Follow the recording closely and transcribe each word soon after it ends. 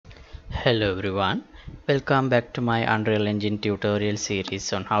Hello everyone, welcome back to my Unreal Engine tutorial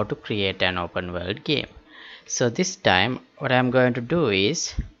series on how to create an open world game. So this time what I'm going to do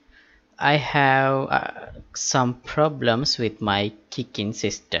is I have some problems with my kicking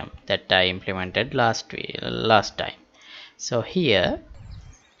system that I implemented last time. So here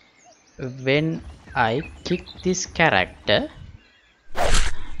when I kick this character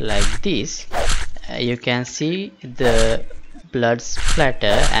like this, you can see the blood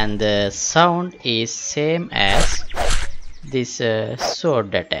splatter and the sound is same as this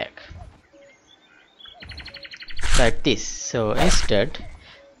sword attack like this. So instead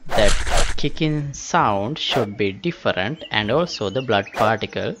that kicking sound should be different and also the blood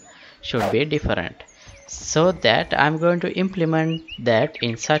particle should be different, so that I'm going to implement that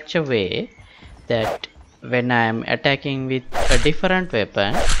in such a way that when I'm attacking with a different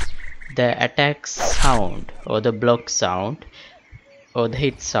weapon, the attack sound or the block sound or the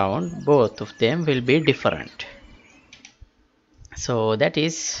hit sound, both of them will be different. So that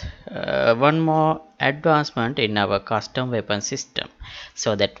is one more advancement in our custom weapon system,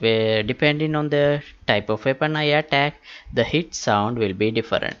 so that way depending on the type of weapon I attack, the hit sound will be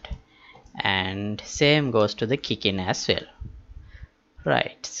different, and same goes to the kicking as well.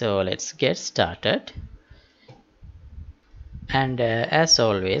 Right, so let's get started. And as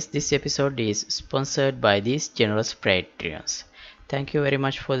always, this episode is sponsored by these generous Patreons. Thank you very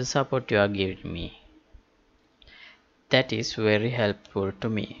much for the support you are giving me. That is very helpful to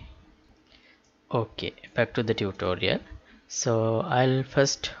me. Okay, back to the tutorial. So I'll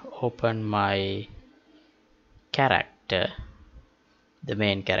first open my character, the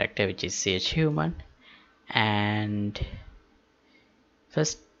main character, which is 𝐂𝐻uman, and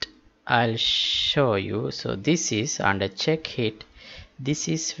first I'll show you. So this is under check hit. This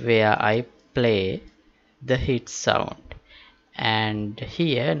is where I play the hit sound, and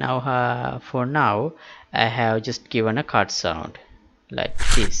here now for now I have just given a cut sound like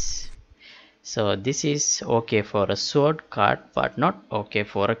this. So this is okay for a sword cut, but not okay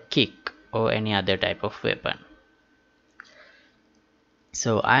for a kick or any other type of weapon.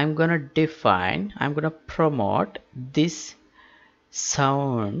 So I'm gonna promote this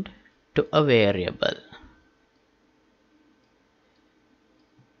sound to a variable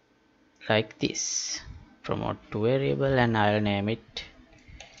like this. Promote to variable, and I'll name it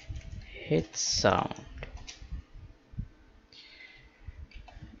hit sound.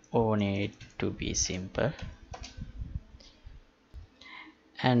 Or need to be simple,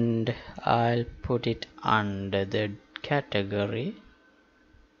 and I'll put it under the category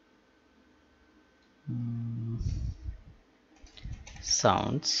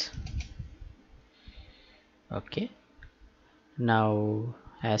sounds. Okay, now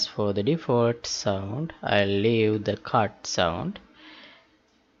as for the default sound, I'll leave the cut sound.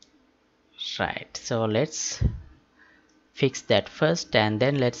 Right, so let's fix that first, and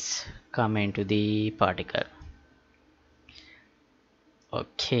then let's come into the particle.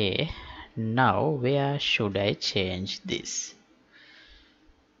 Okay, now where should I change this?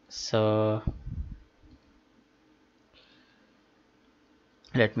 So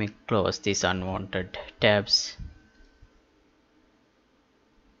let me close these unwanted tabs.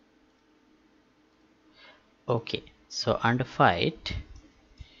 Okay, so under fight,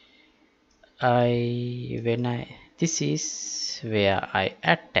 this is where I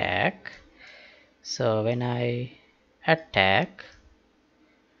attack. So when I attack,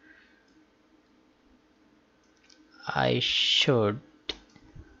 I should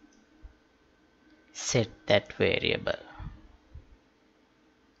set that variable.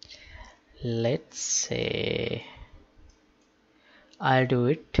 Let's say I'll do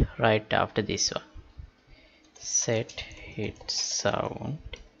it right after this one. Set hit sound,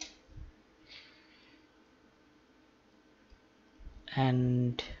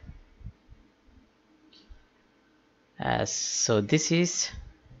 and so this is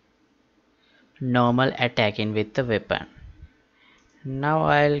normal attacking with the weapon. Now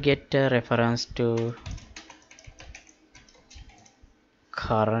I'll get a reference to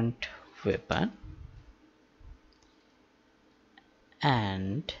current weapon,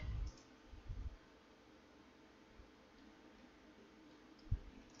 and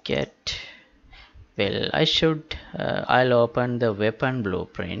I'll open the weapon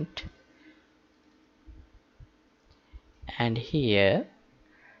blueprint, and here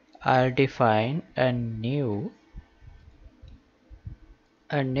I'll define a new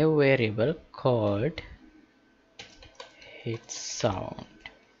variable called hit sound.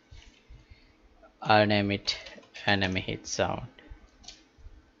 I'll name it enemy hit sound,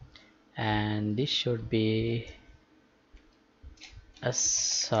 and this should be a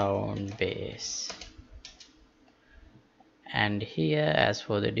sound base, and here as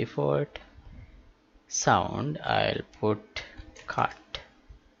for the default sound I'll put cut.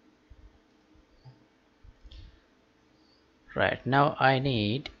 Right, now I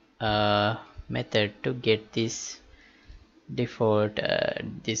need a method to get this default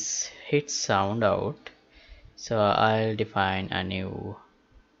this hit sound out, so I'll define a new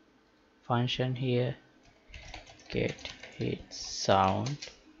function here, get hit sound.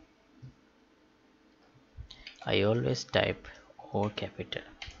 I always type all capital,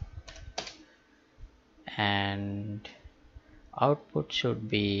 and output should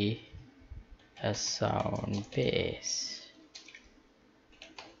be a sound base.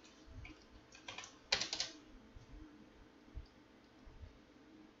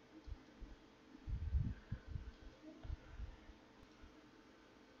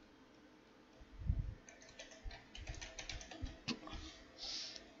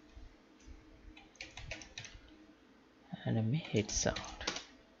 And a hit sound.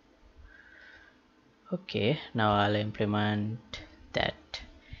 Okay, now I'll implement that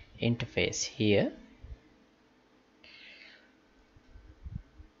interface here.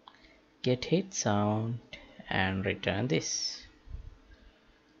 Get hit sound and return this.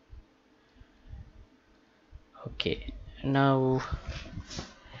 Okay, now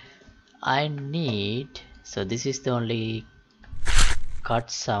I need, so this is the only cut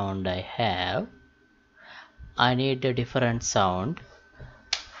sound I have. I need a different sound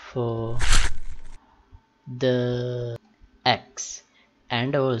for the X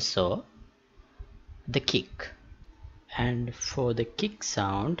and also the kick. And for the kick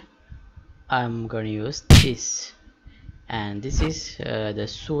sound I'm gonna use this, and this is the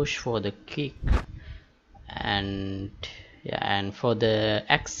swoosh for the kick. And yeah, and for the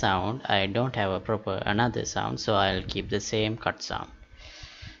X sound I don't have a proper another sound, so I'll keep the same cut sound.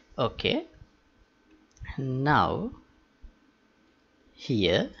 Okay, now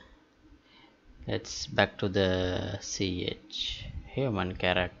here let's back to the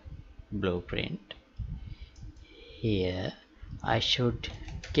𝐒𝐮𝐻𝐸𝐭 blueprint. Here I should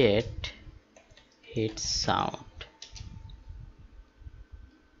get hit sound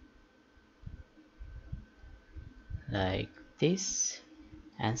like this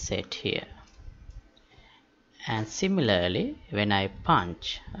and set here. And similarly when I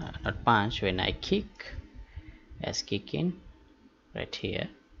punch, not punch, when I kick, as kick in right here,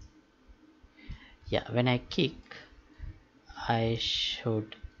 yeah, when I kick I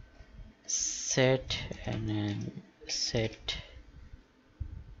should set and then set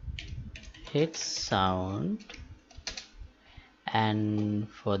hit sound, and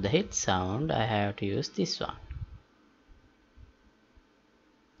for the hit sound I have to use this one.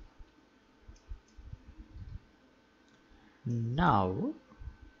 Now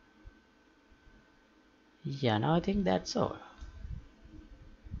yeah, now I think that's all.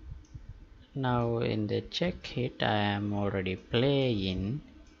 Now in the check hit I am already playing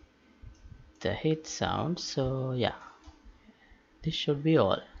the hit sound, so yeah, this should be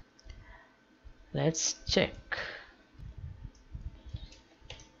all. Let's check.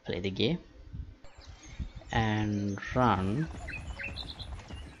 Play the game and run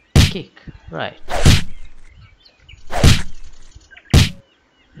kick. Right,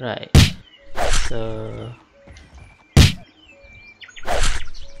 so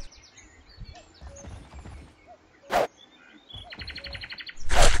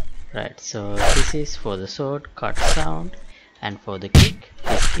so this is for the sword cut sound, and for the kick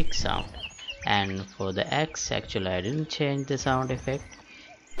is kick sound, and for the X actually I didn't change the sound effect.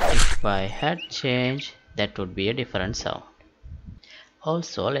 If I had changed, that would be a different sound.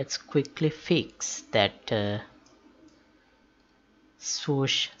 Also let's quickly fix that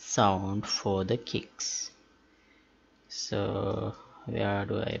swoosh sound for the kicks. So where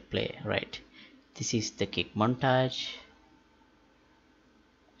do I play? Right, this is the kick montage,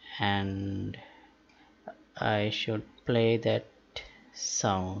 and I should play that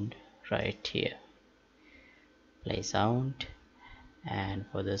sound right here. Play sound, and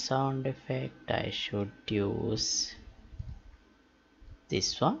for the sound effect I should use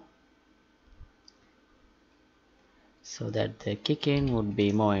this one, so that the kicking would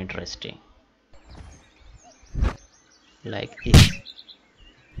be more interesting, like this.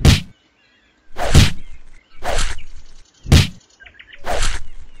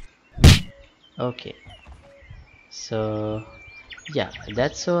 Okay, so yeah,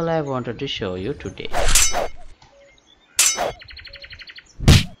 that's all I wanted to show you today.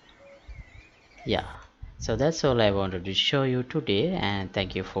 Yeah, so that's all I wanted to show you today, and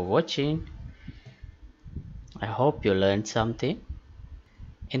thank you for watching. I hope you learned something.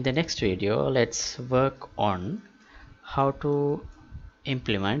 In the next video, let's work on how to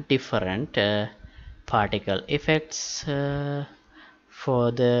implement different particle effects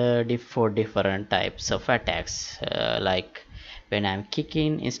for different types of attacks, like when I'm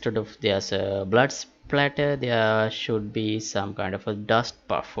kicking, instead of there's a blood splatter, there should be some kind of a dust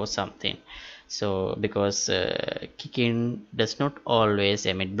puff or something. So because kicking does not always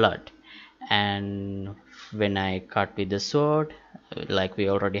emit blood, and when I cut with the sword, like we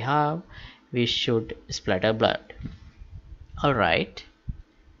already have, we should splatter blood. Alright,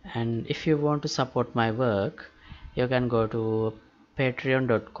 and if you want to support my work, you can go to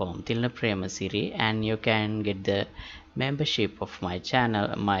patreon.com _Siri, and you can get the membership of my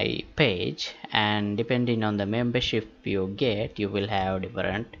channel, my page, and depending on the membership you get, you will have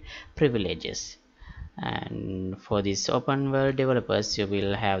different privileges. And for these open world developers, you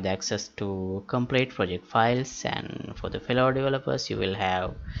will have the access to complete project files, and for the fellow developers, you will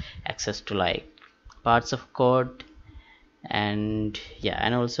have access to like parts of code. And yeah,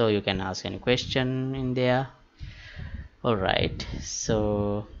 and also you can ask any question in there. Alright,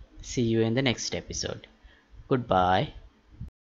 so see you in the next episode. Goodbye.